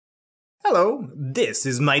Hello, this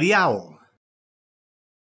is Mighty Owl.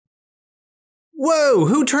 Whoa,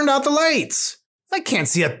 who turned out the lights? I can't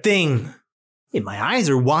see a thing. Hey, my eyes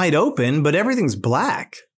are wide open, but everything's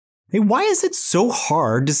black. Hey, why is it so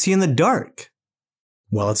hard to see in the dark?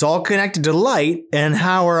 Well, it's all connected to light and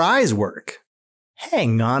how our eyes work.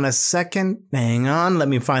 Hang on a second. Hang on, let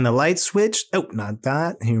me find the light switch. Oh, not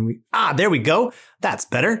that. There we go. That's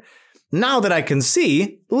better. Now that I can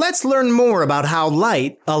see, let's learn more about how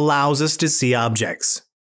light allows us to see objects.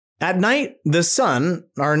 At night, the sun,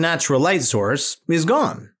 our natural light source, is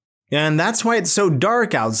gone. And that's why it's so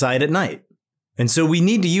dark outside at night. And so we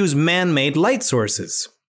need to use man-made light sources,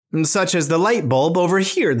 such as the light bulb over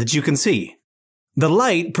here that you can see. The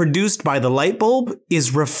light produced by the light bulb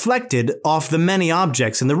is reflected off the many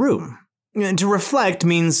objects in the room. And to reflect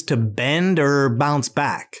means to bend or bounce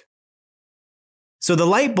back. So the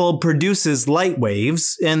light bulb produces light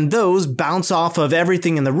waves, and those bounce off of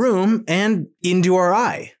everything in the room and into our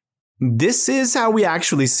eye. This is how we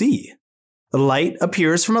actually see. Light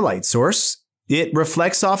appears from a light source, it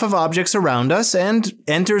reflects off of objects around us and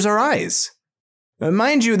enters our eyes.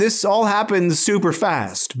 Mind you, this all happens super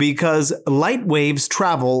fast because light waves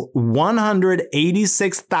travel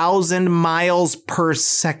 186,000 miles per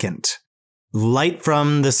second. Light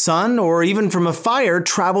from the sun or even from a fire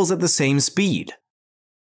travels at the same speed.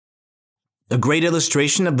 A great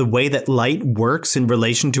illustration of the way that light works in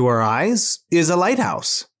relation to our eyes is a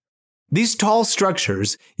lighthouse. These tall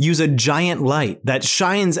structures use a giant light that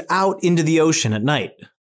shines out into the ocean at night.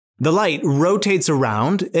 The light rotates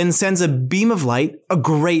around and sends a beam of light a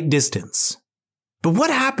great distance. But what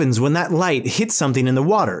happens when that light hits something in the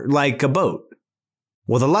water, like a boat?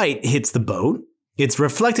 Well, the light hits the boat, it's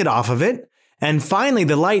reflected off of it, and finally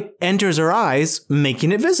the light enters our eyes,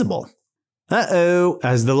 making it visible.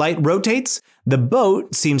 As the light rotates, the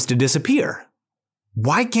boat seems to disappear.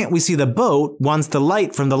 Why can't we see the boat once the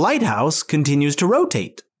light from the lighthouse continues to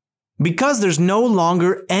rotate? Because there's no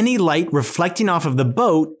longer any light reflecting off of the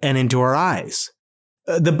boat and into our eyes.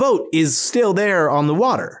 The boat is still there on the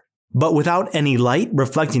water, but without any light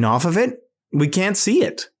reflecting off of it, we can't see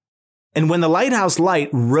it. And when the lighthouse light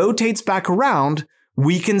rotates back around,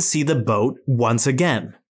 we can see the boat once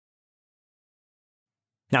again.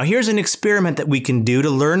 Now here's an experiment that we can do to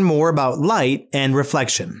learn more about light and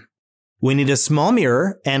reflection. We need a small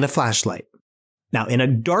mirror and a flashlight. Now in a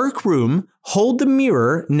dark room, hold the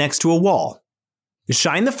mirror next to a wall.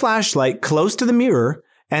 Shine the flashlight close to the mirror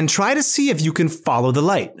and try to see if you can follow the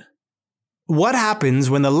light. What happens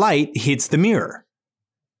when the light hits the mirror?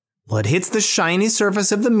 Well, it hits the shiny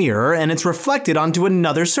surface of the mirror and it's reflected onto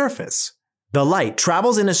another surface. The light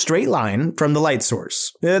travels in a straight line from the light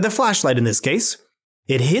source, the flashlight in this case.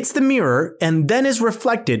 It hits the mirror and then is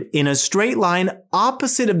reflected in a straight line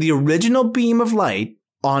opposite of the original beam of light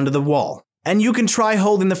onto the wall. And you can try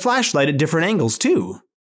holding the flashlight at different angles too.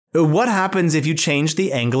 What happens if you change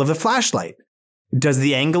the angle of the flashlight? Does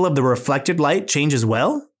the angle of the reflected light change as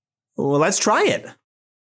well? Well, let's try it.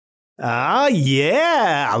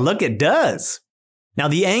 Yeah, look, it does. Now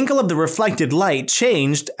the angle of the reflected light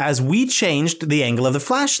changed as we changed the angle of the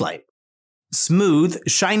flashlight. Smooth,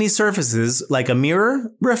 shiny surfaces like a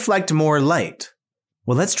mirror reflect more light.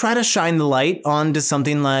 Well, let's try to shine the light onto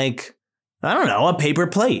something like, a paper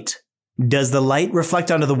plate. Does the light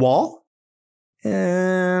reflect onto the wall?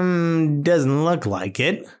 Doesn't look like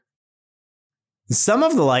it. Some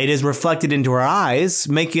of the light is reflected into our eyes,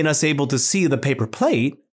 making us able to see the paper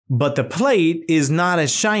plate, but the plate is not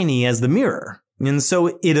as shiny as the mirror, and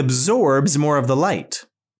so it absorbs more of the light.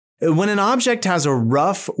 When an object has a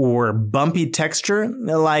rough or bumpy texture,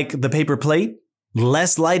 like the paper plate,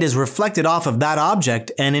 less light is reflected off of that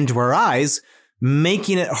object and into our eyes,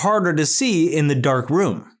 making it harder to see in the dark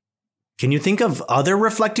room. Can you think of other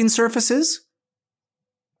reflecting surfaces?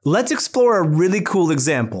 Let's explore a really cool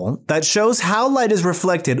example that shows how light is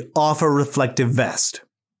reflected off a reflective vest.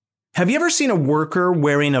 Have you ever seen a worker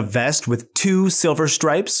wearing a vest with 2 silver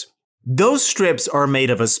stripes? Those strips are made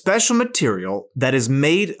of a special material that is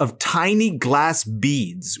made of tiny glass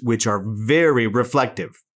beads, which are very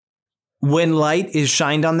reflective. When light is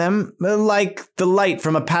shined on them, like the light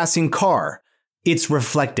from a passing car, it's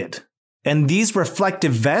reflected. And these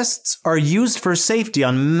reflective vests are used for safety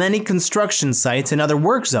on many construction sites and other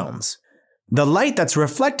work zones. The light that's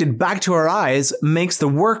reflected back to our eyes makes the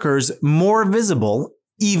workers more visible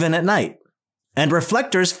even at night. And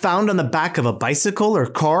reflectors found on the back of a bicycle or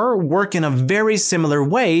car work in a very similar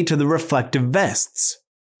way to the reflective vests.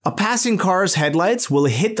 A passing car's headlights will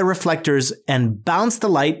hit the reflectors and bounce the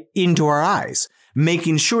light into our eyes,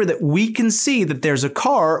 making sure that we can see that there's a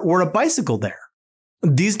car or a bicycle there.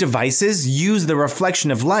 These devices use the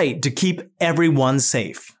reflection of light to keep everyone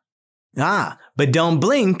safe. But don't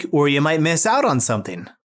blink or you might miss out on something.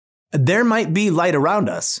 There might be light around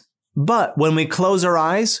us, but when we close our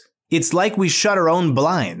eyes, it's like we shut our own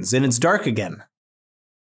blinds and it's dark again.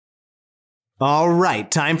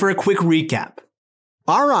 Alright, time for a quick recap.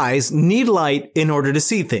 Our eyes need light in order to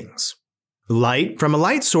see things. Light from a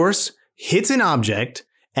light source hits an object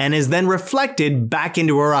and is then reflected back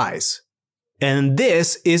into our eyes. And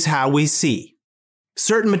this is how we see.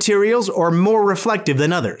 Certain materials are more reflective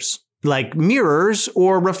than others, like mirrors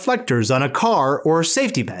or reflectors on a car or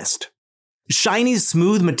safety vest. Shiny,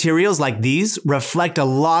 smooth materials like these reflect a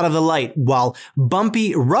lot of the light, while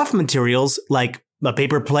bumpy, rough materials like a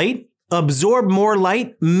paper plate absorb more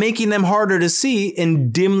light, making them harder to see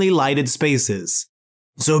in dimly lighted spaces.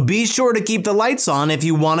 So be sure to keep the lights on if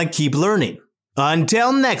you want to keep learning.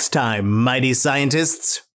 Until next time, mighty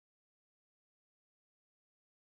scientists.